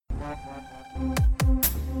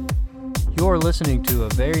You're listening to a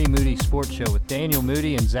Very Moody Sports Show with Daniel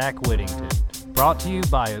Moody and Zach Whittington. Brought to you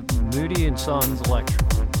by Moody and Sons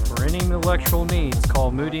Electrical. For any electrical needs,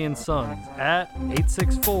 call Moody and Sons at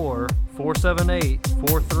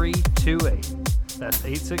 864-478-4328. That's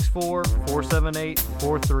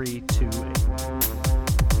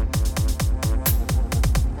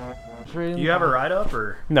 864-478-4328. Do you have a write-up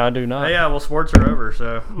or? No, I do not. Oh, yeah, well, sports are over,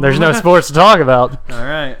 so. There's no sports to talk about. All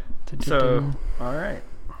right. So, all right.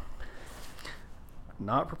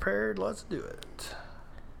 Not prepared, let's do it.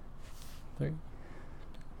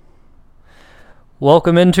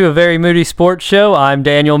 Welcome into a Very Moody Sports Show. I'm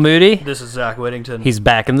Daniel Moody. This is Zach Whittington. He's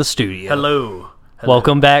back in the studio. Hello.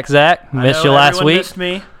 Welcome back, Zach. Missed you last week. Missed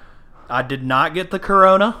me. I did not get the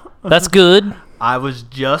corona. That's good. I was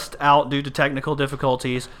just out due to technical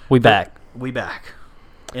difficulties. We back.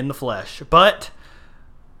 In the flesh. But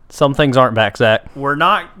some things aren't back, Zach. We're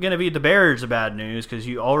not going to be the bearers of bad news because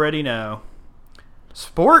you already know.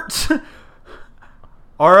 Sports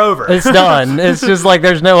are over. It's done. It's just like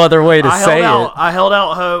there's no other way to say it. I held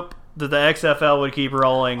out hope that the XFL would keep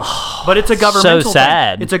rolling, but it's a governmental so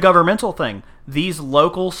sad. thing. It's a governmental thing. These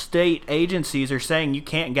local state agencies are saying you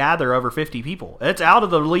can't gather over 50 people. It's out of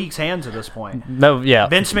the league's hands at this point. No, yeah.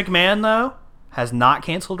 Vince McMahon, though, has not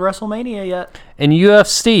canceled WrestleMania yet. And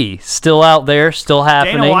UFC, still out there, still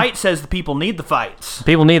happening. Dana White says the people need the fights.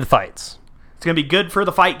 People need the fights. It's going to be good for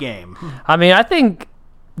the fight game. I mean, I think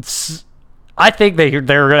they're going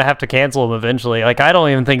to have to cancel them eventually. Like, I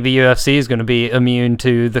don't even think the UFC is going to be immune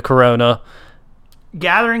to the corona.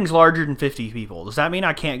 Gatherings larger than 50 people. Does that mean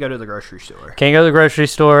I can't go to the grocery store? Can't go to the grocery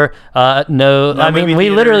store. No, I mean,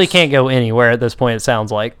 we literally can't go anywhere at this point, it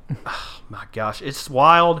sounds like. Oh, my gosh. It's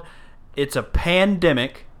wild. It's a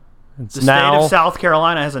pandemic. The state now, of South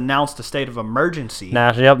Carolina has announced a state of emergency.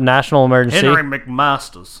 National emergency. Henry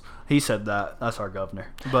McMasters. He said that. That's our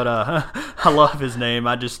governor. But I love his name.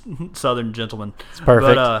 Southern gentleman. It's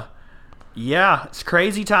perfect. But yeah, it's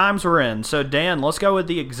crazy times we're in. So, Dan, let's go with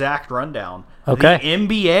the exact rundown. Okay. The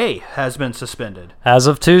NBA has been suspended. As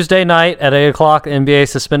of Tuesday night at 8 o'clock, the NBA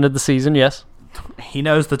suspended the season, yes. He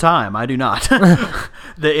knows the time. I do not. The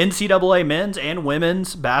NCAA men's and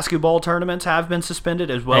women's basketball tournaments have been suspended,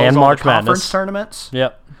 as well as all the conference tournaments.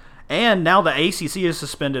 Yep. And now the ACC has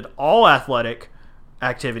suspended all athletic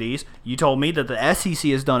activities. You told me that the SEC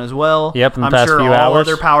is done as well. Yep, in the I'm past sure few all hours.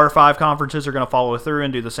 other Power 5 conferences are going to follow through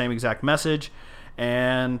and do the same exact message.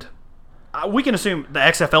 And we can assume the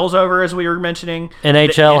XFL is over, as we were mentioning.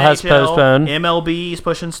 NHL has postponed. MLB is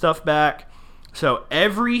pushing stuff back. So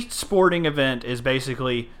every sporting event is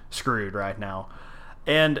basically screwed right now.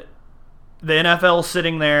 And the NFL is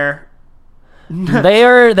sitting there. They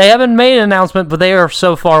haven't made an announcement, but they are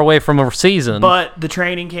so far away from a season. But the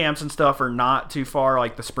training camps and stuff are not too far,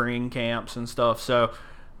 like the spring camps and stuff. So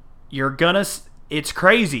it's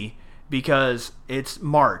crazy because it's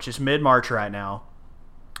March. It's mid-March right now.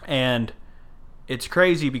 And it's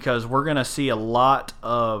crazy because we're going to see a lot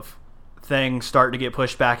of things start to get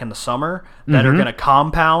pushed back in the summer that are going to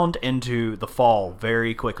compound into the fall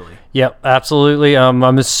very quickly. Yep, absolutely. I'm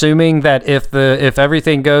assuming that if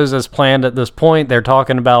everything goes as planned at this point, they're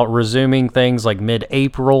talking about resuming things like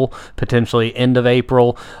mid-April, potentially end of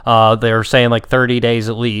April. They're saying like 30 days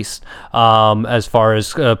at least as far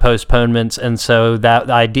as postponements. And so that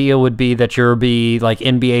idea would be that you'll be like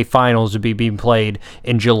NBA finals would be being played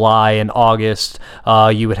in July and August.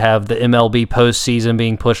 You would have the MLB postseason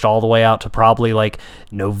being pushed all the way out to probably like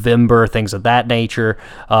November, things of that nature.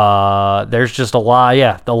 There's just a lot,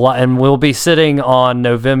 and we'll be sitting on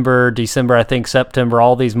November, December, I think September,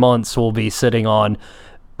 all these months we'll be sitting on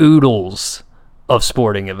oodles of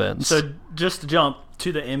sporting events. So just to jump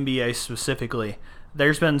to the NBA specifically,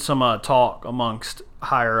 there's been some talk amongst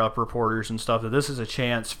higher up reporters and stuff that this is a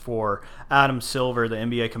chance for Adam Silver, the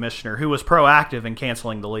NBA commissioner, who was proactive in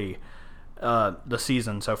canceling the league, the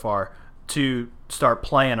season so far, to start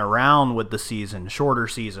playing around with the season, shorter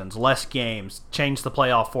seasons, less games, change the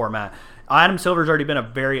playoff format. Adam Silver's already been a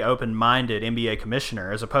very open-minded NBA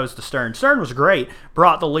commissioner as opposed to Stern. Stern was great,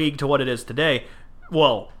 brought the league to what it is today.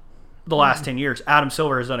 Well, the last 10 years. Adam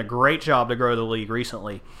Silver has done a great job to grow the league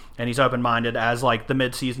recently, and he's open-minded as like the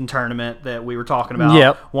mid-season tournament that we were talking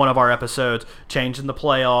about, one of our episodes, changing the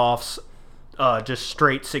playoffs, just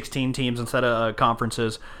straight 16 teams instead of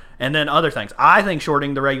conferences. And then other things. I think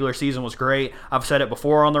shortening the regular season was great. I've said it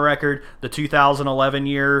before on the record. The 2011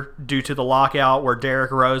 year, due to the lockout where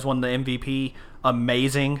Derrick Rose won the MVP,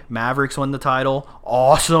 amazing. Mavericks won the title.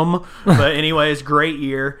 Awesome. But anyways, great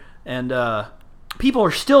year. And people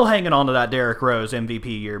are still hanging on to that Derrick Rose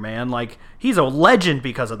MVP year, man. Like, he's a legend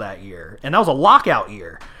because of that year. And that was a lockout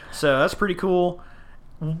year. So that's pretty cool.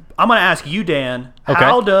 I'm going to ask you, Dan, Okay.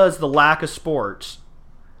 how does the lack of sports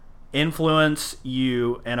influence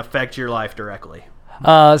you and affect your life directly?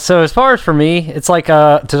 So as far as for me, it's like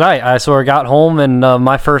tonight I sort of got home and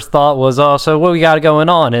my first thought was, so what we got going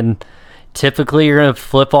on? And typically you're going to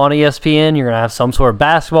flip on ESPN, you're going to have some sort of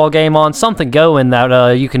basketball game on, something going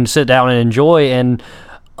that you can sit down and enjoy. And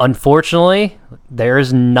unfortunately, there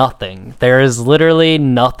is nothing. There is literally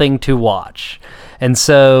nothing to watch. And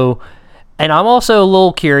so... And I'm also a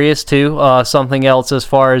little curious, too, something else as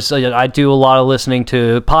far as I do a lot of listening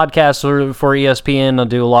to podcasts for ESPN. I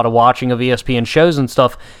do a lot of watching of ESPN shows and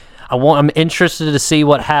stuff. I'm interested to see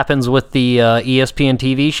what happens with the ESPN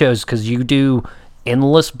TV shows, because you do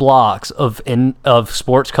endless blocks of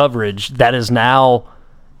sports coverage that is now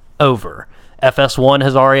over. FS1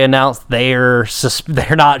 has already announced they're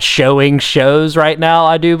not showing shows right now,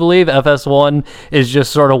 I do believe. FS1 is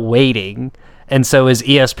just sort of waiting. And so is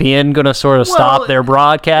ESPN going to sort of stop their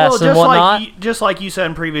broadcasts and whatnot? Just like you said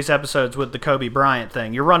in previous episodes with the Kobe Bryant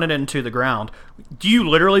thing, you're running it into the ground. Do you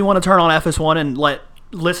literally want to turn on FS1 and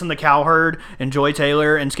listen to Cowherd and Joy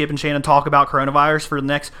Taylor and Skip and Shannon talk about coronavirus for the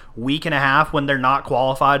next week and a half when they're not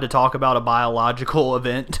qualified to talk about a biological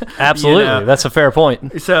event? Absolutely. That's a fair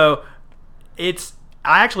point. So I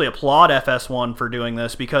actually applaud FS1 for doing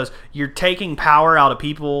this, because you're taking power out of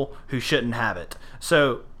people who shouldn't have it.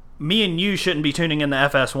 So me and you shouldn't be tuning in to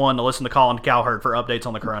FS1 to listen to Colin Cowherd for updates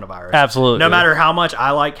on the coronavirus. Absolutely. No matter how much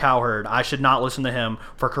I like Cowherd, I should not listen to him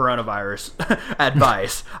for coronavirus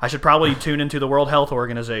advice. I should probably tune into the World Health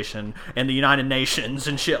Organization and the United Nations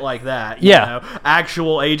and shit like that. You know,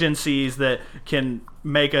 actual agencies that can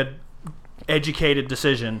make a educated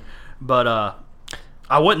decision. But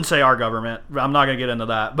I wouldn't say our government. I'm not going to get into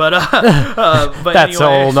that. But but that's a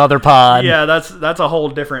whole nother pod. Yeah, that's a whole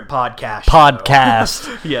different podcast.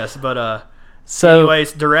 Yes, but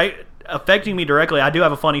anyways, affecting me directly, I do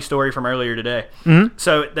have a funny story from earlier today. Mm-hmm.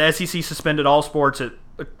 So the SEC suspended all sports at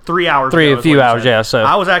 3 hours ago. A few hours, yeah. So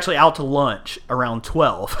I was actually out to lunch around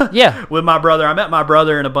 12. Yeah. With my brother. I met my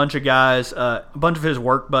brother and a bunch of guys, a bunch of his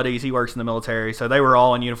work buddies. He works in the military, so they were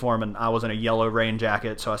all in uniform, and I was in a yellow rain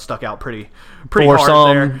jacket, so I stuck out pretty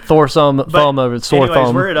hard there. Thumb over sore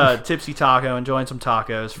thumb. We're at Tipsy Taco enjoying some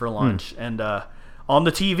tacos for lunch, and on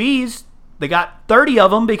the TVs, they got 30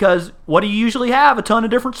 of them, because what do you usually have? A ton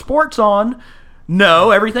of different sports on.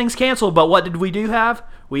 No, everything's canceled, but what did we do have?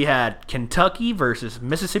 We had Kentucky versus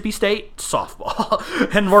Mississippi State softball,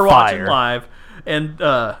 and we're watching live. And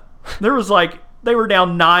there was they were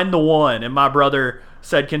down 9-1, and my brother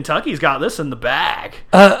said Kentucky's got this in the bag.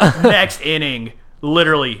 Next inning,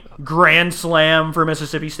 literally grand slam for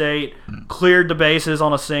Mississippi State, cleared the bases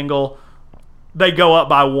on a single. They go up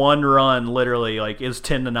by 1 run, literally, it was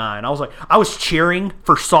 10-9. I was cheering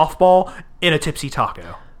for softball in a Tipsy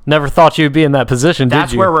Taco. Never thought you'd be in that position, did you?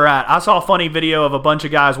 That's where we're at. I saw a funny video of a bunch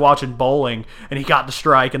of guys watching bowling, and he got the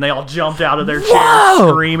strike, and they all jumped out of their chairs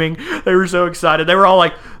screaming. They were so excited. They were all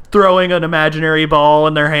throwing an imaginary ball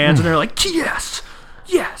in their hands, and they're like, yes,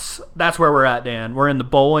 yes. That's where we're at, Dan. We're in the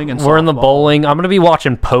bowling and softball. We're in the bowling. I'm going to be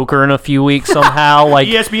watching poker in a few weeks somehow.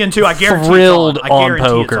 ESPN2, I guarantee thrilled it's on. on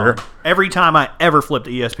poker. Every time I ever flip to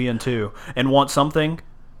ESPN2 and want something,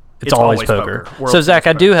 it's always poker. So, Zach,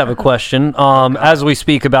 I do have a question. As we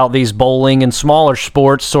speak about these bowling and smaller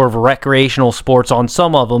sports, sort of recreational sports on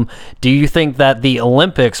some of them, do you think that the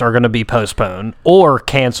Olympics are going to be postponed or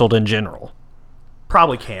canceled in general?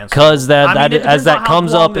 Probably canceled. Because as that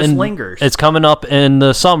comes up it's coming up in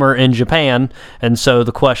the summer in Japan, and so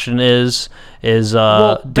the question is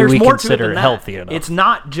do we consider it healthy enough? It's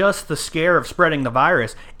not just the scare of spreading the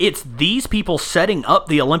virus. It's these people setting up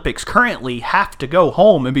the Olympics currently have to go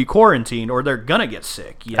home and be quarantined, or they're gonna get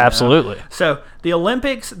sick. Absolutely. So the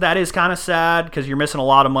Olympics, that is kind of sad, because you're missing a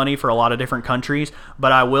lot of money for a lot of different countries.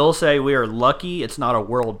 But I will say we are lucky it's not a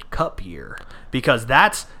World Cup year, because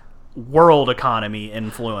that's world economy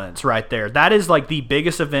influence right there. That is the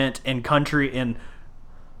biggest event in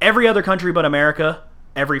every other country but America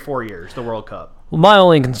every 4 years, the World Cup. Well, my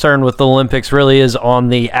only concern with the Olympics really is on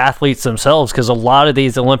the athletes themselves, because a lot of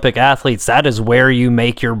these Olympic athletes, that is where you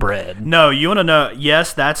make your bread. No, you want to know,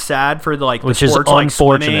 yes, that's sad for the Which sports is like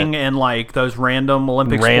swimming and those random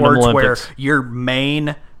Olympics where your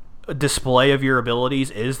main display of your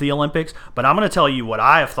abilities is the Olympics. But I'm going to tell you what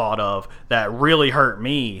I have thought of that really hurt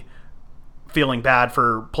me, feeling bad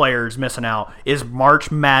for players missing out, is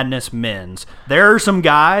March Madness men's. There are some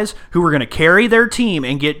guys who are going to carry their team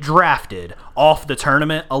and get drafted off the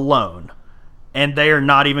tournament alone, and they are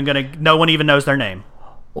not even going to, no one even knows their name.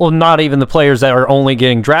 Well, not even the players that are only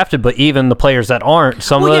getting drafted, but even the players that aren't.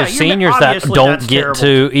 Some of those seniors that don't get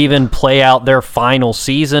to even play out their final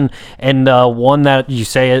season. And one that you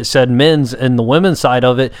said men's and the women's side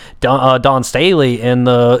of it, Don Staley and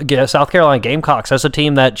the South Carolina Gamecocks. That's a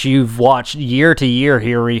team that you've watched year to year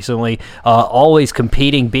here recently, always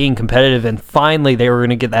competing, being competitive, and finally they were going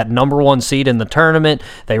to get that number 1 seed in the tournament.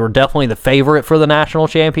 They were definitely the favorite for the national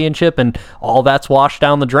championship, and all that's washed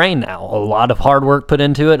down the drain now. A lot of hard work put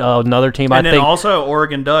into it. Another team, and then also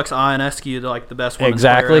Oregon Ducks, Ionescu, like the best women's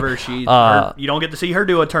player ever. You don't get to see her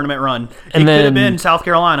do a tournament run. It could have been South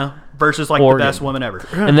Carolina versus like Oregon. The best women ever.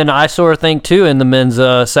 And then I sort of think too in the men's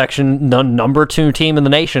section, the number 2 team in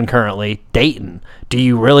the nation currently, Dayton. Do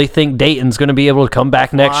you really think Dayton's going to be able to come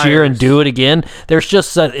back next year and do it again? There's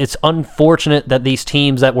just it's unfortunate that these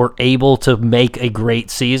teams that were able to make a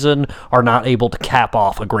great season are not able to cap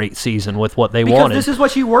off a great season with what they wanted. Because this is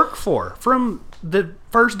what you work for from the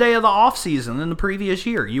first day of the off season in the previous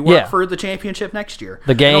year. You work for the championship next year.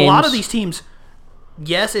 The games. And a lot of these teams,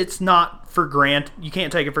 yes, it's not for granted. You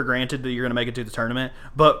can't take it for granted that you're going to make it to the tournament.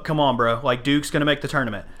 But come on, bro. Like Duke's going to make the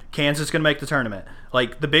tournament. Kansas is going to make the tournament.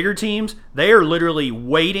 Like the bigger teams, they are literally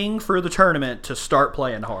waiting for the tournament to start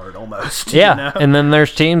playing hard almost. Yeah, you know? And then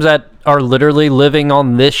there's teams that are literally living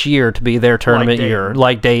on this year to be their tournament year,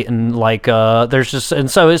 like Dayton. There's just,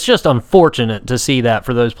 and so it's just unfortunate to see that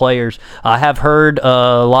for those players. I have heard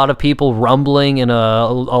a lot of people rumbling and a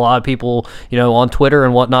lot of people, on Twitter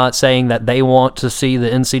and whatnot saying that they want to see the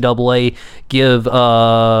NCAA give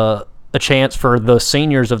a chance for the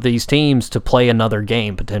seniors of these teams to play another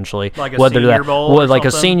game potentially, like a senior bowl, like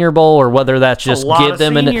a senior bowl, or whether that's just give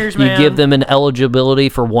them an eligibility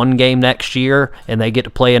for one game next year and they get to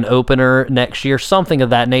play an opener next year, something of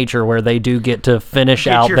that nature, where they do get to finish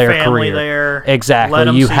out their career. There,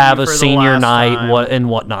 exactly, you have a senior night and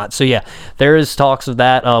whatnot. So yeah, there is talks of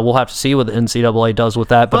that. We'll have to see what the NCAA does with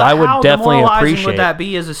that, but I would definitely appreciate. Would that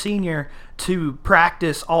be as a senior to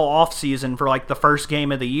practice all off season for like the first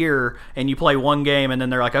game of the year, and you play one game and then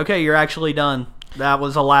they're like, okay, you're actually done. That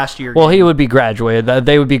was a last year game. Well, he would be graduated.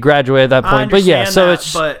 They would be graduated at that point. But yeah, so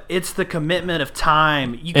it's the commitment of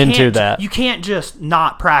time. You can't just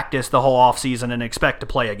not practice the whole off season and expect to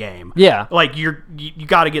play a game. Yeah, like you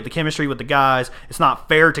got to get the chemistry with the guys. It's not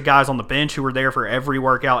fair to guys on the bench who were there for every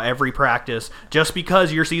workout, every practice. Just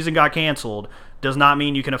because your season got canceled does not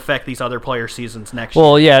mean you can affect these other players' seasons next year.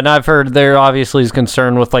 Well, yeah, and I've heard there obviously is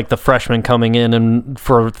concern with like the freshmen coming in and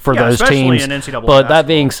for those teams. In NCAA but that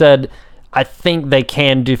being said, I think they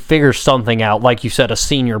can figure something out, like you said, a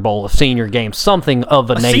senior bowl, a senior game, something of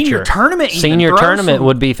a nature. Senior tournament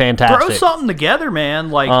would be fantastic. Throw something together, man.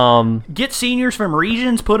 Like get seniors from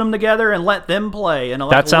regions, put them together, and let them play. And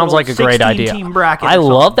that sounds like a great idea. I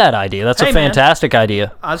love that idea. That's a fantastic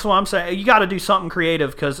idea. That's what I'm saying. You got to do something creative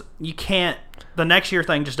because you can't. The next year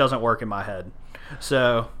thing just doesn't work in my head.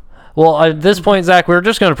 So. Well, at this point, Zach, we're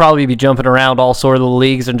just going to probably be jumping around all sort of the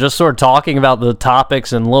leagues and just sort of talking about the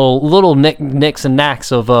topics and little nicks and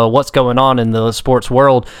knacks of what's going on in the sports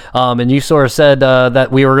world. And you sort of said that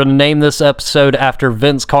we were going to name this episode after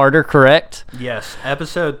Vince Carter, correct? Yes,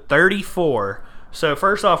 episode 34. So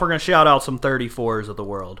first off, we're going to shout out some 34s of the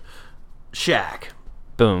world. Shaq.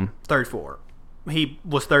 Boom. 34. He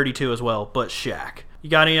was 32 as well, but Shaq. You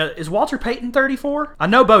got any? Is Walter Payton 34? I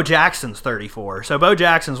know Bo Jackson's 34. So Bo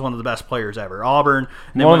Jackson's one of the best players ever. Auburn.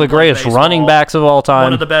 One of the greatest running backs of all time.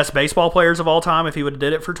 One of the best baseball players of all time if he would have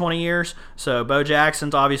did it for 20 years. So Bo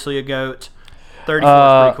Jackson's obviously a GOAT. 34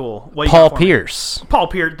 is pretty cool. Paul Pierce. Paul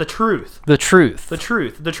Pierce, the truth. The truth. The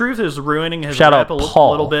truth. The truth is ruining his rep a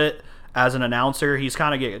little bit as an announcer. He's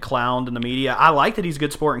kind of getting clowned in the media. I like that he's a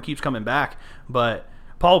good sport and keeps coming back, but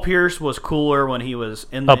Paul Pierce was cooler when he was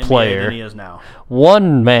in the NBA than he is now.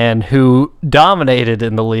 One man who dominated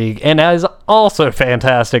in the league and is also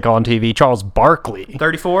fantastic on TV, Charles Barkley.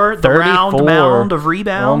 34, the round mound of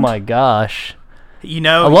rebound. Oh my gosh. I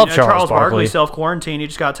love Charles Barkley. Self-quarantine. He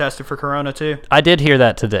just got tested for corona too. I did hear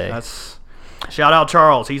that today. Shout out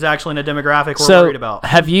Charles. He's actually in a demographic we're worried about.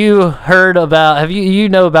 Have you heard about?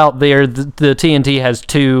 About the TNT has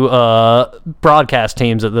two broadcast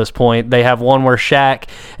teams at this point. They have one where Shaq,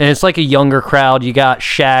 and it's like a younger crowd. You got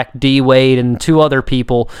Shaq, D Wade, and two other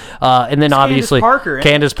people, and then obviously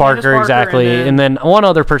Candace Parker, exactly, and then one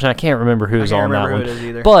other person. I can't remember who's on that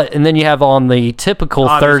one. But and then you have on the typical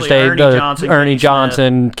Thursday Ernie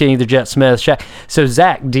Johnson, Kenny the Jet Smith, Shaq. So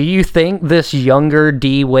Zach, do you think this younger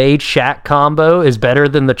D Wade Shaq combo is better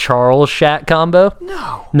than the Charles Shaq combo?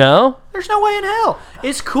 No? There's no way in hell.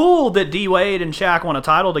 It's cool that D Wade and Shaq won a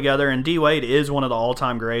title together, and D Wade is one of the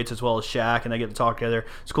all-time greats as well as Shaq, and they get to talk together.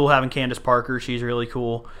 It's cool having Candace Parker. She's really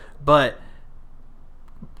cool. But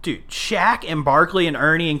Dude, Shaq and Barkley and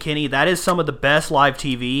Ernie and Kenny, that is some of the best live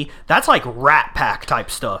TV. That's like Rat Pack type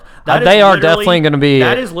stuff. They are definitely going to be...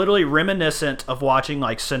 That is literally reminiscent of watching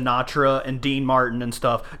like Sinatra and Dean Martin and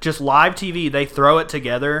stuff. Just live TV, they throw it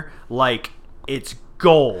together like it's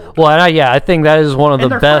gold. Well, I think that is one of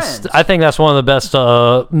the best... Friends. I think that's one of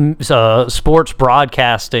the best sports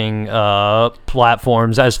broadcasting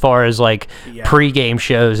platforms as far as like pregame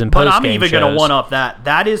shows and postgame shows. But I'm even going to one-up that.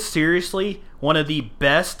 That is seriously... one of the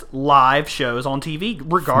best live shows on TV,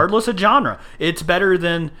 regardless of genre. It's better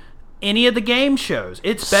than any of the game shows.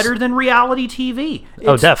 It's better than reality TV.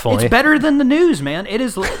 Definitely. It's better than the news, man. It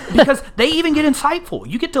is, because they even get insightful.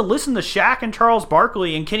 You get to listen to Shaq and Charles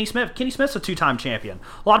Barkley and Kenny Smith. Kenny Smith's a 2-time champion.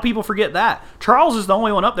 A lot of people forget that. Charles is the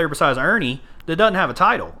only one up there besides Ernie that doesn't have a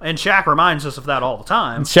title. And Shaq reminds us of that all the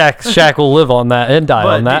time. Shaq will live on that and die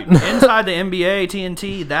on that. Dude, inside the NBA,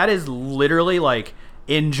 TNT, that is literally like...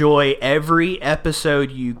 enjoy every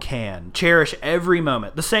episode you can. Cherish every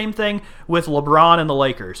moment. The same thing with LeBron and the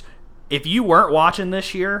Lakers. If you weren't watching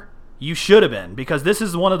this year, you should have been, because this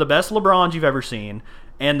is one of the best LeBrons you've ever seen,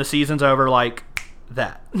 and the season's over like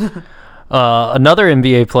that. Another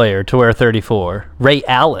NBA player to wear 34, Ray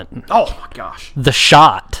Allen. Oh my gosh. The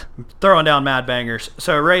Shot. Throwing down mad bangers.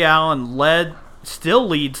 So Ray Allen still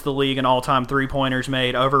leads the league in all-time three-pointers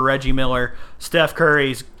made over Reggie Miller. Steph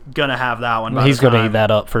Curry's going to have that one. He's going to eat that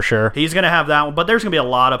up for sure. He's going to have that one. But there's going to be a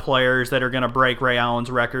lot of players that are going to break Ray Allen's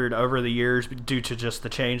record over the years due to just the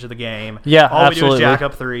change of the game. Yeah, all absolutely. we do is jack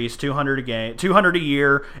up threes, 200 a game. 200 a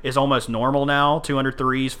year is almost normal now. 200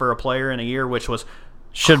 threes for a player in a year, which was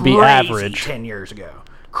should be average 10 years ago.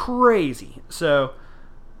 Crazy. So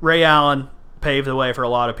Ray Allen paved the way for a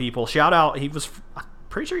lot of people. Shout out. He was...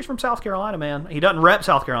 pretty sure he's from South Carolina, man. He doesn't rep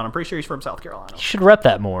South Carolina. I'm pretty sure he's from South Carolina. He should rep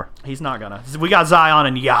that more. He's not gonna. We got Zion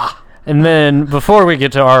and And then before we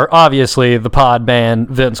get to our, obviously, the pod man,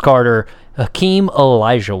 Vince Carter, Hakeem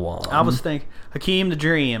Olajuwon. I was thinking Hakeem the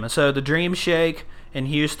Dream. So the Dream Shake in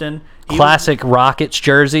Houston. Classic Rockets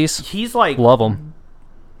jerseys. He's like... love them.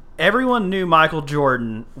 Everyone knew Michael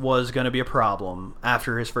Jordan was going to be a problem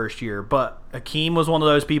after his first year, but Hakeem was one of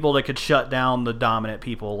those people that could shut down the dominant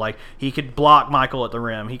people. Like, he could block Michael at the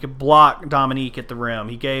rim. He could block Dominique at the rim.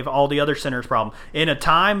 He gave all the other centers problem. In a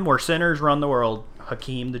time where centers run the world,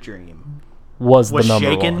 Hakeem the Dream was the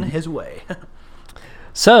number shaking one. his way.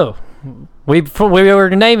 So, we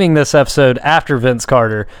were naming this episode after Vince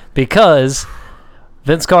Carter because...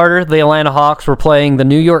 Vince Carter, the Atlanta Hawks, were playing the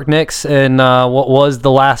New York Knicks in what was the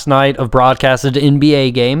last night of broadcasted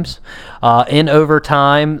NBA games. In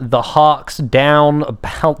overtime, the Hawks down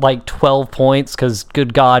about like 12 points because,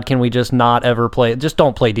 good God, can we just not ever play? Just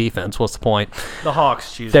don't play defense. What's the point? The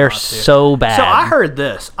Hawks choose They're not to. so bad. So I heard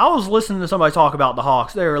this. I was listening to somebody talk about the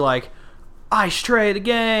Hawks. They were like, Ice Trae, the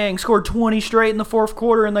gang, scored 20 straight in the fourth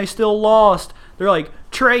quarter and they still lost. They're like,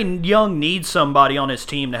 Trae Young needs somebody on his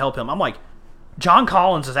team to help him. I'm like, John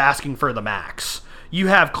Collins is asking for the max. You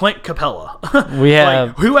have Clint Capella. We have...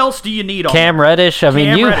 like, who else do you need on Cam Reddish. I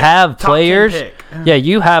mean, you Reddish, have top 10 players. pick. Yeah,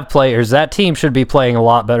 you have players. That team should be playing a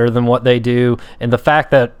lot better than what they do. And the fact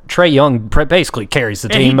that Trae Young basically carries the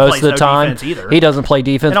And he team most of plays the no time. defense either. He doesn't play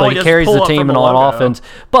defense, And all but he he does is carries pull the up team from and the on logo. offense.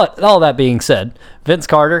 But all that being said, Vince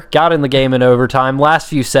Carter got in the game in overtime. Last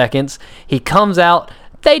few seconds, he comes out.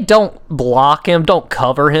 They don't block him, don't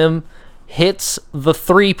cover him. Hits the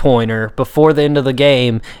three-pointer before the end of the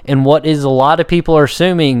game in what is a lot of people are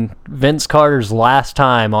assuming Vince Carter's last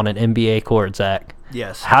time on an NBA court, Zach.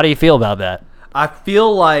 Yes. How do you feel about that? I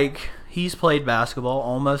feel like he's played basketball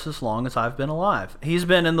almost as long as I've been alive. He's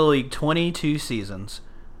been in the league 22 seasons.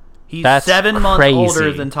 He's That's 7 months crazy.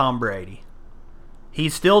 older than Tom Brady.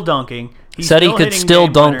 He's still dunking. He's Said he still could hitting still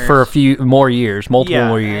game dunk winners. for a few more years, multiple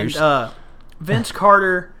more years. And, Vince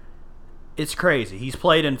Carter, it's crazy. He's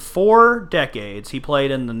played in 4 decades. He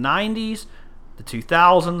played in the 90s, the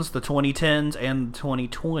 2000s, the 2010s, and the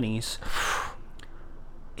 2020s.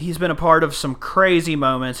 He's been a part of some crazy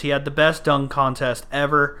moments. He had the best dunk contest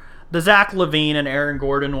ever. The Zach LaVine and Aaron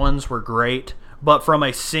Gordon ones were great, but from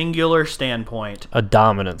a singular standpoint, A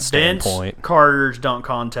dominant standpoint. Vince Carter's dunk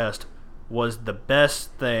contest was the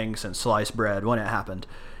best thing since sliced bread when it happened.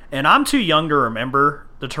 And I'm too young to remember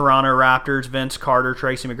the Toronto Raptors, Vince Carter,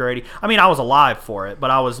 Tracy McGrady. I mean, I was alive for it,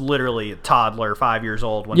 but I was literally a toddler, 5 years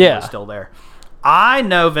old when he was still there. I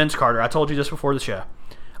know Vince Carter. I told you this before the show.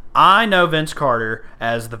 I know Vince Carter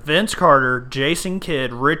as the Vince Carter, Jason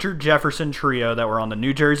Kidd, Richard Jefferson trio that were on the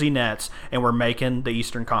New Jersey Nets and were making the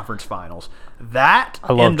Eastern Conference Finals. That,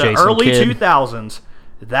 in the Jason early Kidd. 2000s,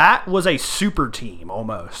 that was a super team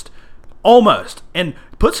almost. Almost. And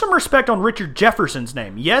Put some respect on Richard Jefferson's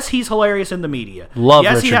name. Yes, he's hilarious in the media. Love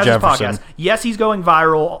yes, Richard he has Jefferson. his podcast. Yes, he's going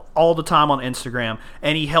viral all the time on Instagram,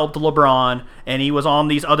 and he helped LeBron, and he was on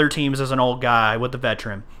these other teams as an old guy with the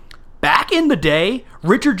veteran. Back in the day,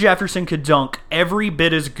 Richard Jefferson could dunk every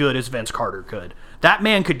bit as good as Vince Carter could. That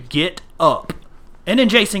man could get up. And then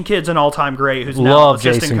Jason Kidd's an all-time great who's now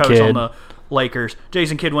assistant coach on the Lakers.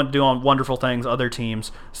 Jason Kidd went to do on wonderful things, other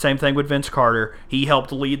teams. Same thing with Vince Carter. He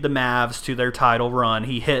helped lead the Mavs to their title run.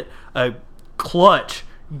 He hit a clutch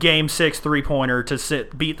Game 6 three-pointer to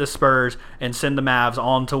beat the Spurs and send the Mavs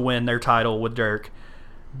on to win their title with Dirk.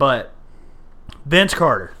 But Vince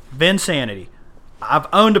Carter, Vinsanity. I've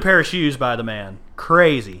owned a pair of shoes by the man.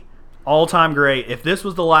 Crazy. All-time great. If this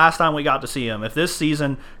was the last time we got to see him, if this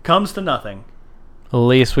season comes to nothing, at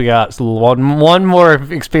least we got one more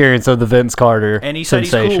experience of the Vince Carter and he said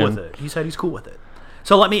sensation. He's cool with it. He said he's cool with it.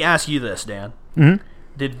 So let me ask you this, Dan. Mm-hmm.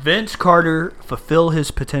 Did Vince Carter fulfill his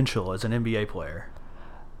potential as an NBA player?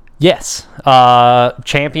 Yes.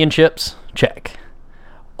 Championships, check.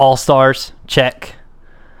 All-Stars, check.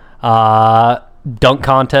 Dunk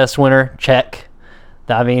contest winner, check.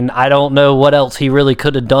 I mean, I don't know what else he really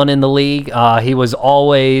could have done in the league. He was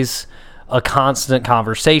always a constant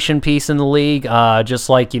conversation piece in the league. Just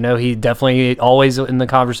like, he definitely always in the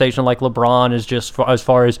conversation like LeBron is just as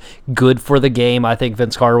far as good for the game. I think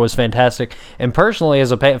Vince Carter was fantastic. And personally,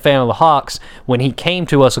 as a fan of the Hawks, when he came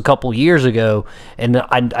to us a couple years ago, and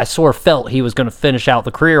I sort of felt he was going to finish out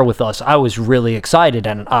the career with us, I was really excited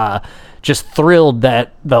and just thrilled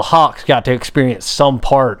that the Hawks got to experience some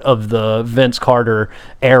part of the Vince Carter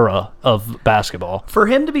era of basketball. For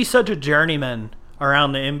him to be such a journeyman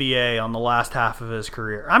around the NBA on the last half of his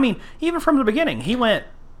career. I mean, even from the beginning, he went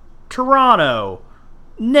Toronto,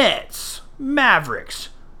 Nets, Mavericks,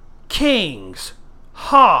 Kings,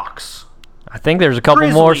 Hawks. I think there's a couple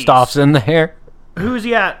Grizzlies. more stops in there. Who's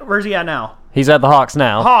he at? Where's he at now? He's at the Hawks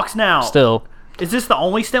now. Hawks now. Still. Is this the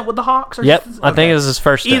only stint with the Hawks? Or Yep, I think this is his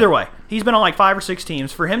first stint. Either way, he's been on like 5 or 6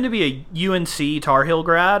 teams. For him to be a UNC Tar Heel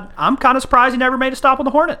grad, I'm kind of surprised he never made a stop with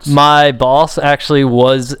the Hornets. My boss actually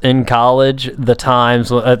was in college at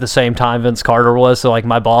the same time Vince Carter was. So, like,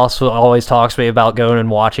 my boss always talks to me about going and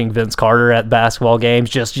watching Vince Carter at basketball games,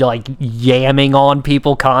 just, like, yamming on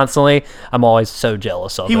people constantly. I'm always so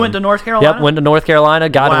jealous of him. He went to North Carolina? Yep, went to North Carolina.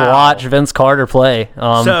 Got to watch Vince Carter play.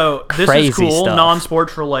 So, this is cool, stuff.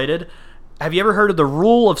 non-sports related. Have you ever heard of the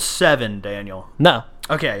Rule of 7, Daniel? No.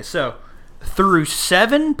 Okay, so through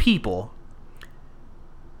 7 people,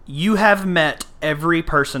 you have met every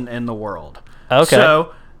person in the world. Okay.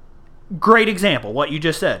 So, great example, what you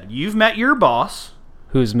just said. You've met your boss.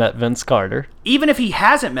 Who's met Vince Carter. Even if he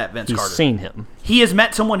hasn't met Vince Carter. He's seen him. He has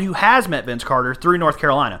met someone who has met Vince Carter through North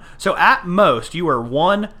Carolina. So, at most, you are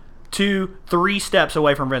 1, 2, 3 steps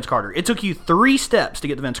away from Vince Carter. It took you 3 steps to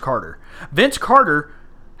get to Vince Carter. Vince Carter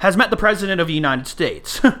has met the President of the United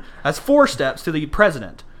States. That's 4 steps to the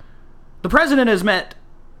President. The President has met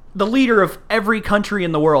the leader of every country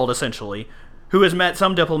in the world, essentially, who has met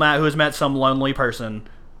some diplomat, who has met some lonely person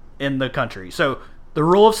in the country. So, the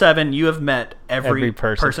Rule of 7, you have met every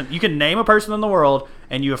person. You can name a person in the world,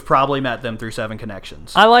 and you have probably met them through 7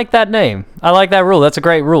 connections. I like that name. I like that rule. That's a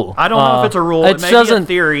great rule. I don't know if it's a rule. It may be a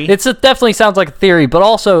theory. It definitely sounds like a theory, but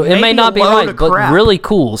also it may not be right, but really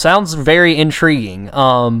cool. Sounds very intriguing.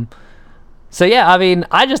 So, yeah, I mean,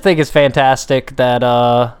 I just think it's fantastic that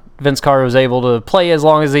Vince Carter was able to play as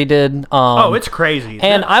long as he did. It's crazy.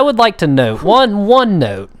 And I would like to note, one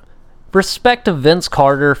note. Respect to Vince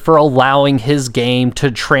Carter for allowing his game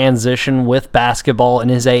to transition with basketball in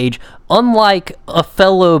his age, unlike a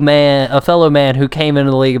fellow man who came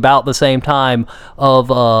into the league about the same time of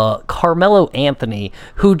Carmelo Anthony,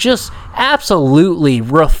 who just absolutely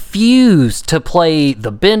refused to play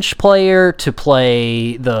the bench player, to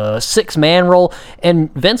play the 6-man role,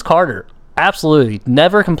 and Vince Carter absolutely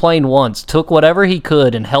never complained once, took whatever he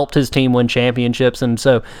could and helped his team win championships. And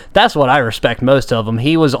so that's what I respect most of him.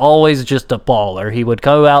 He was always just a baller. He would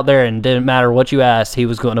go out there and didn't matter what you asked, he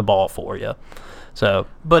was going to ball for you.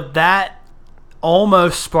 But that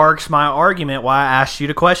almost sparks my argument why I asked you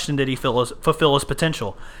the question, did he fulfill his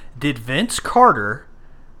potential? Did Vince Carter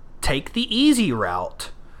take the easy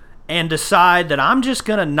route and decide that I'm just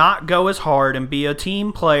going to not go as hard and be a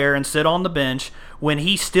team player and sit on the bench when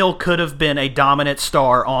he still could have been a dominant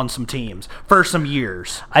star on some teams for some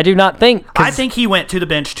years? I do not think. I think he went to the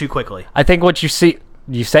bench too quickly. I think what you see,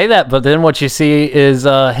 you say that, but then what you see is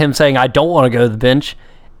him saying, I don't want to go to the bench.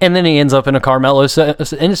 And then he ends up in a Carmelo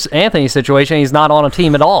Anthony situation. He's not on a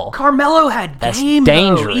team at all. Carmelo had game,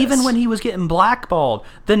 dangerous. Though, even when he was getting blackballed.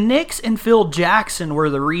 The Knicks and Phil Jackson were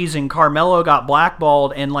the reason Carmelo got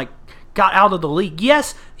blackballed and got out of the league.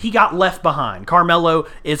 Yes, he got left behind. Carmelo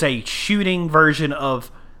is a shooting version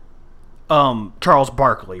of Charles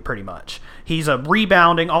Barkley, pretty much. He's a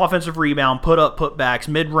rebounding, offensive rebound, putbacks,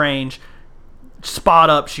 mid-range,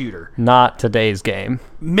 spot-up shooter. Not today's game.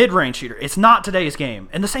 Mid-range shooter. It's not today's game.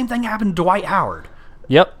 And the same thing happened to Dwight Howard.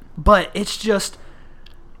 Yep. But it's just,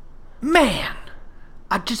 man,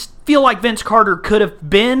 I just feel like Vince Carter could have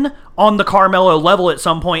been on the Carmelo level at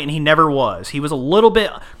some point, and he never was. He was a little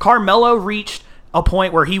bit... Carmelo reached a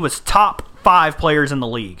point where he was top 5 players in the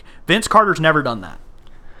league. Vince Carter's never done that.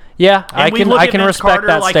 Yeah, And I can respect Carter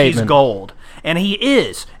that like statement. He's gold, and he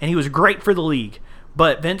is, and he was great for the league.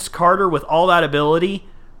 But Vince Carter, with all that ability,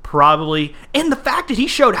 probably, and the fact that he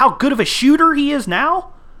showed how good of a shooter he is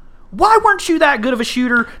now. Why weren't you that good of a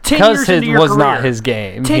shooter 10 years into your career? Because it was not his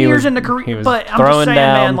game. 10 years in the career, but I'm just saying,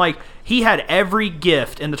 man, like he had every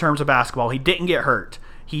gift in the terms of basketball. He didn't get hurt.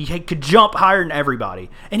 He could jump higher than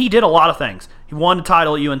everybody, and he did a lot of things. He won a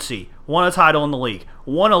title at UNC, won a title in the league,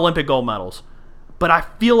 won Olympic gold medals. But I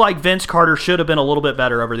feel like Vince Carter should have been a little bit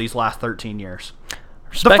better over these last 13 years.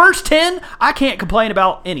 The first 10, I can't complain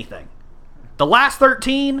about anything. The last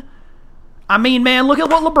 13, I mean, man, look at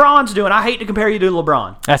what LeBron's doing. I hate to compare you to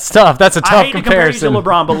LeBron. That's tough. That's a tough I hate comparison. to compare you to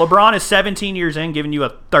LeBron, but LeBron is 17 years in, giving you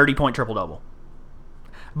a 30-point triple-double.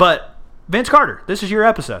 But Vince Carter, this is your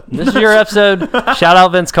episode. This is your episode. Shout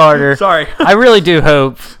out Vince Carter. Sorry. I really do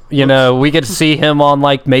hope, we get to see him on,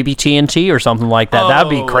 like, maybe TNT or something like that. That'd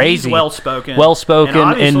be crazy. He's well-spoken. Well-spoken. And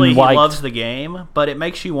obviously, and he loves the game, but it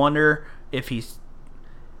makes you wonder if he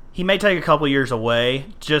may take a couple years away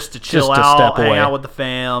just to chill out, hang out with the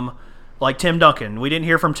fam. Like Tim Duncan. We didn't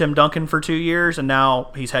hear from Tim Duncan for 2 years, and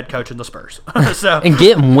now he's head coach in the Spurs. And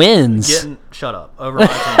getting wins. Shut up. Over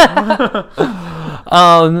my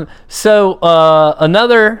team.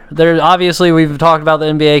 Obviously we've talked about the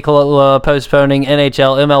NBA postponing,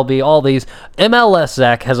 NHL, MLB, all these. MLS,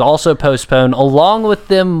 Zach, has also postponed, along with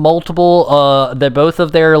them multiple, both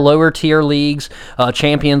of their lower tier leagues,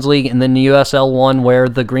 Champions League and then the USL one, where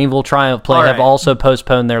the Greenville Triumph play have also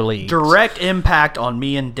postponed their leagues. Direct impact on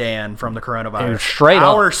me and Dan from the coronavirus. Straight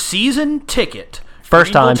up. Our season ticket,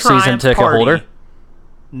 first time season ticket holder,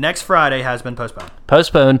 next Friday has been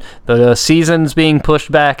postponed. The season's being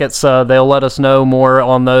pushed back. They'll let us know more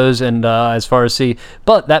on those, and as far as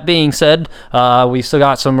but that being said, we still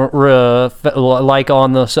got some like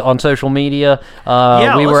on social media.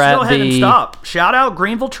 We were at stop. Shout out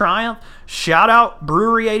Greenville Triumph. Shout out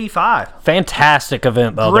Brewery 85. Fantastic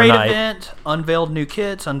event the Great other night. Event. Unveiled new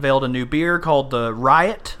kits. Unveiled a new beer called the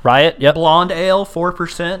Riot. Yep. Blonde Ale,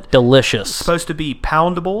 4%. Delicious. Supposed to be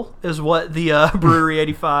poundable, is what the Brewery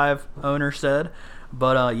 85 owner said.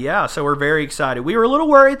 But so we're very excited. We were a little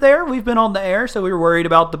worried there. We've been on the air, so we were worried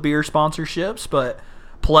about the beer sponsorships, but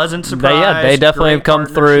pleasant surprise. They definitely have come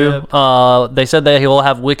through. They said that he'll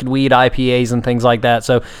have Wicked Weed IPAs and things like that,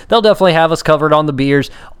 so they'll definitely have us covered on the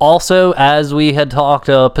beers. Also, as we had talked,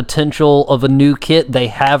 potential of a new kit, they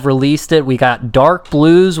have released it. We got dark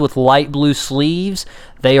blues with light blue sleeves.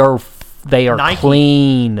 They are Nike.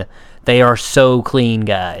 Clean. They are so clean,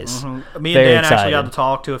 guys. Mm-hmm. Me and Dan actually got to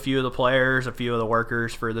talk to a few of the players, a few of the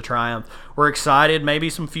workers for the Triumph. We're excited. Maybe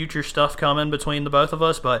some future stuff coming between the both of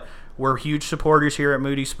us, but we're huge supporters here at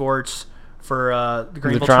Moody Sports for the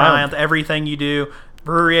Greenville Triumph. Everything you do.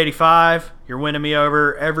 Brewery 85, you're winning me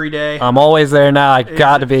over every day. I'm always there now. I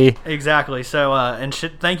got to be. Exactly. So,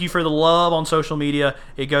 thank you for the love on social media.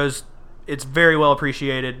 It's very well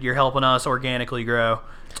appreciated. You're helping us organically grow.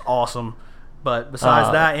 It's awesome. But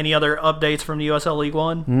besides that, any other updates from the USL League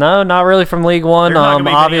One? No, not really from League One.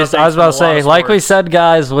 Obviously, I was about to say, like we said,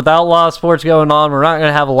 guys, without a lot of sports going on, we're not going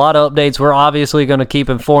to have a lot of updates. We're obviously going to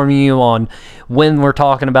keep informing you on when we're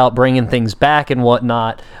talking about bringing things back and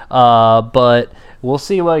whatnot. But we'll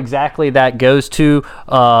see what exactly that goes to.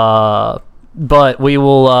 But we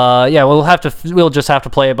will, we'll just have to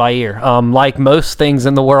play it by ear. Like most things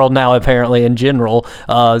in the world now, apparently, in general.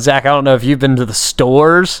 Zach, I don't know if you've been to the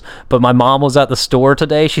stores, but my mom was at the store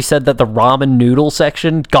today. She said that the ramen noodle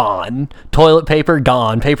section, gone. Toilet paper,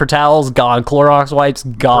 gone. Paper towels, gone. Clorox wipes,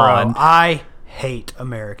 gone. Bro, I hate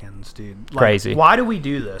Americans, dude. Crazy. Why do we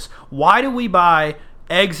do this? Why do we buy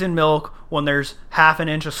eggs and milk when there's half an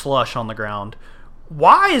inch of slush on the ground?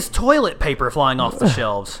 Why is toilet paper flying off the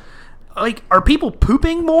shelves? Like, are people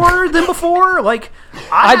pooping more than before? Like,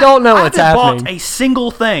 I don't know what's happening. I haven't bought a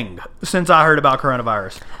single thing since I heard about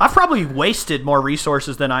coronavirus. I've probably wasted more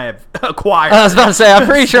resources than I have acquired. I was about to say, I'm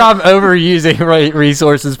pretty sure I'm overusing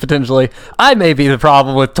resources potentially. I may be the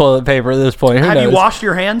problem with toilet paper at this point. Who knows? Have you washed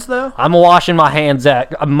your hands, though? I'm washing my hands.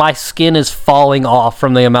 My skin is falling off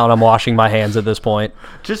from the amount I'm washing my hands at this point.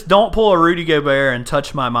 Just don't pull a Rudy Gobert and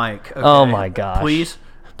touch my mic. Okay? Oh, my gosh. Please?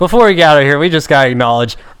 Before we get out of here, we just got to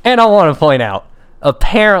acknowledge, and I want to point out,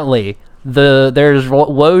 apparently,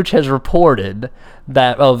 Woj has reported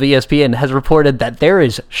that, ESPN has reported that there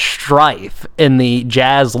is strife in the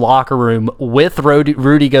Jazz locker room with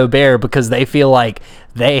Rudy Gobert because they feel like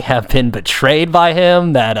they have been betrayed by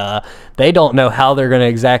him, that they don't know how they're going to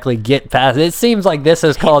exactly get past it. It seems like this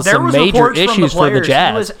has caused some major issues for the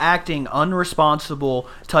Jazz. He was acting unresponsible,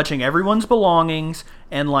 touching everyone's belongings,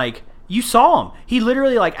 and, like, you saw him. He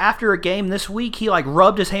literally, like, after a game this week, he, like,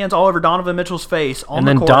 rubbed his hands all over Donovan Mitchell's face on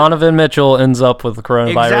the court. And then Donovan Mitchell ends up with the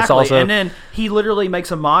coronavirus also. And then he literally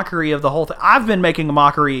makes a mockery of the whole thing. I've been making a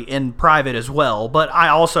mockery in private as well, but I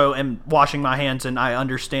also am washing my hands, and I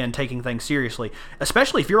understand taking things seriously,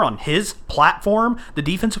 especially if you're on his platform, the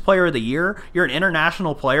Defensive Player of the Year. You're an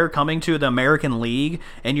international player coming to the American League,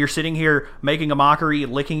 and you're sitting here making a mockery,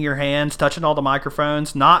 licking your hands, touching all the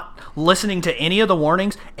microphones, not listening to any of the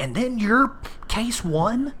warnings, and then your case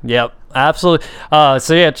won? Yep, absolutely.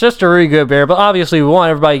 So yeah, it's just a Rudy Gobert, but obviously we want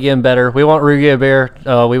everybody getting better. We want Rudy Gobert,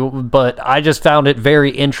 but I just found it very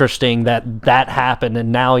interesting that happened,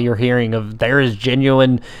 and now you're hearing of there is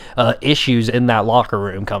genuine issues in that locker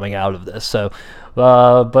room coming out of this. So,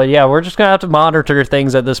 but yeah, we're just gonna have to monitor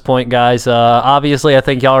things at this point, guys. Obviously, I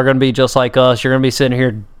think y'all are gonna be just like us. You're gonna be sitting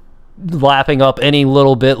here lapping up any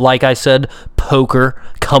little bit, like I said, poker.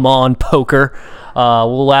 Come on, poker.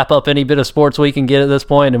 We'll lap up any bit of sports we can get at this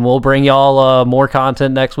point, and we'll bring y'all more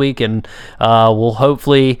content next week, and we'll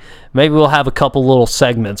hopefully, maybe we'll have a couple little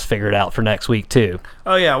segments figured out for next week too.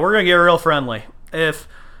 Oh yeah, we're gonna get real friendly.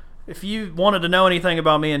 If you wanted to know anything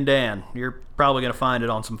about me and Dan, you're probably going to find it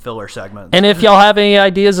on some filler segments. And if y'all have any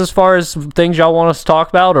ideas as far as things y'all want us to talk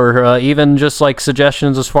about, or even just like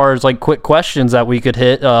suggestions as far as like quick questions that we could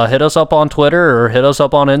hit us up on Twitter or hit us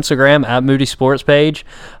up on Instagram at Moody Sports Page.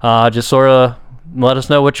 Just sort of let us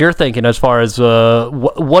know what you're thinking as far as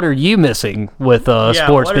what are you missing with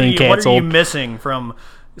sports being canceled. What are you missing from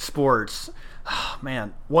sports? Oh,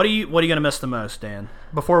 man, what are you going to miss the most, Dan?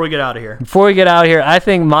 Before we get out of here. I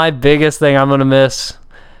think my biggest thing I'm going to miss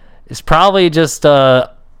is probably just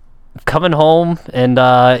coming home and,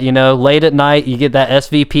 late at night, you get that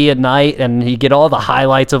SVP at night and you get all the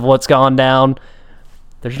highlights of what's gone down.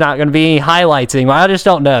 There's not going to be any highlights anymore. I just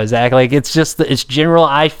don't know, Zach. Like, it's general.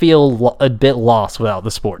 I feel a bit lost without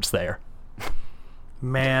the sports there.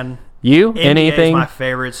 Man. You? NBA Anything? is my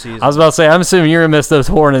favorite season. I was about to say, I'm assuming you're going to miss those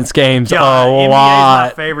Hornets games a lot. NBA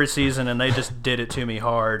is my favorite season, and they just did it to me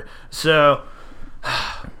hard. So,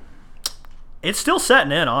 it's still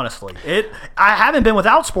setting in, honestly. I haven't been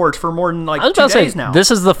without sports for more than, 2 days now. This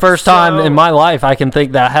is the first time in my life I can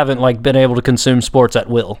think that I haven't, been able to consume sports at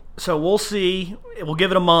will. So, we'll see. We'll give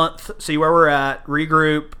it a month, see where we're at,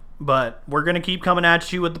 regroup. But we're going to keep coming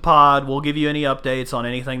at you with the pod. We'll give you any updates on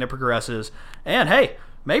anything that progresses. And, hey,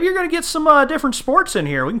 maybe you're going to get some different sports in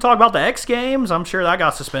here. We can talk about the X Games. I'm sure that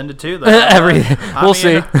got suspended too. Everything. We'll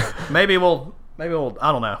see. Maybe we'll. I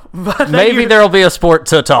don't know. But maybe there'll be a sport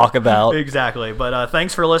to talk about. Exactly. But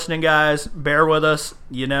thanks for listening, guys. Bear with us.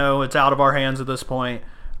 It's out of our hands at this point.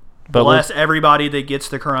 But bless everybody that gets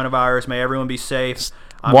the coronavirus. May everyone be safe.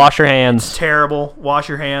 Wash your hands. It's terrible. Wash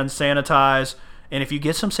your hands. Sanitize. And if you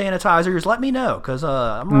get some sanitizers, let me know, because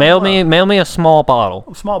mail me a small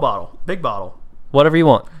bottle. Small bottle, big bottle, whatever you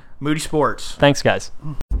want. Moody Sports. Thanks, guys.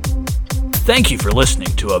 Thank you for listening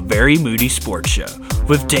to a Very Moody Sports Show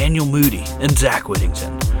with Daniel Moody and Zach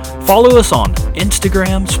Whittington. Follow us on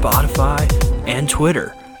Instagram, Spotify, and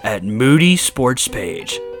Twitter at Moody Sports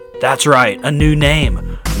Page. That's right, a new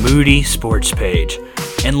name, Moody Sports Page.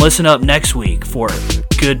 And listen up next week for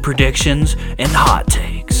good predictions and hot takes.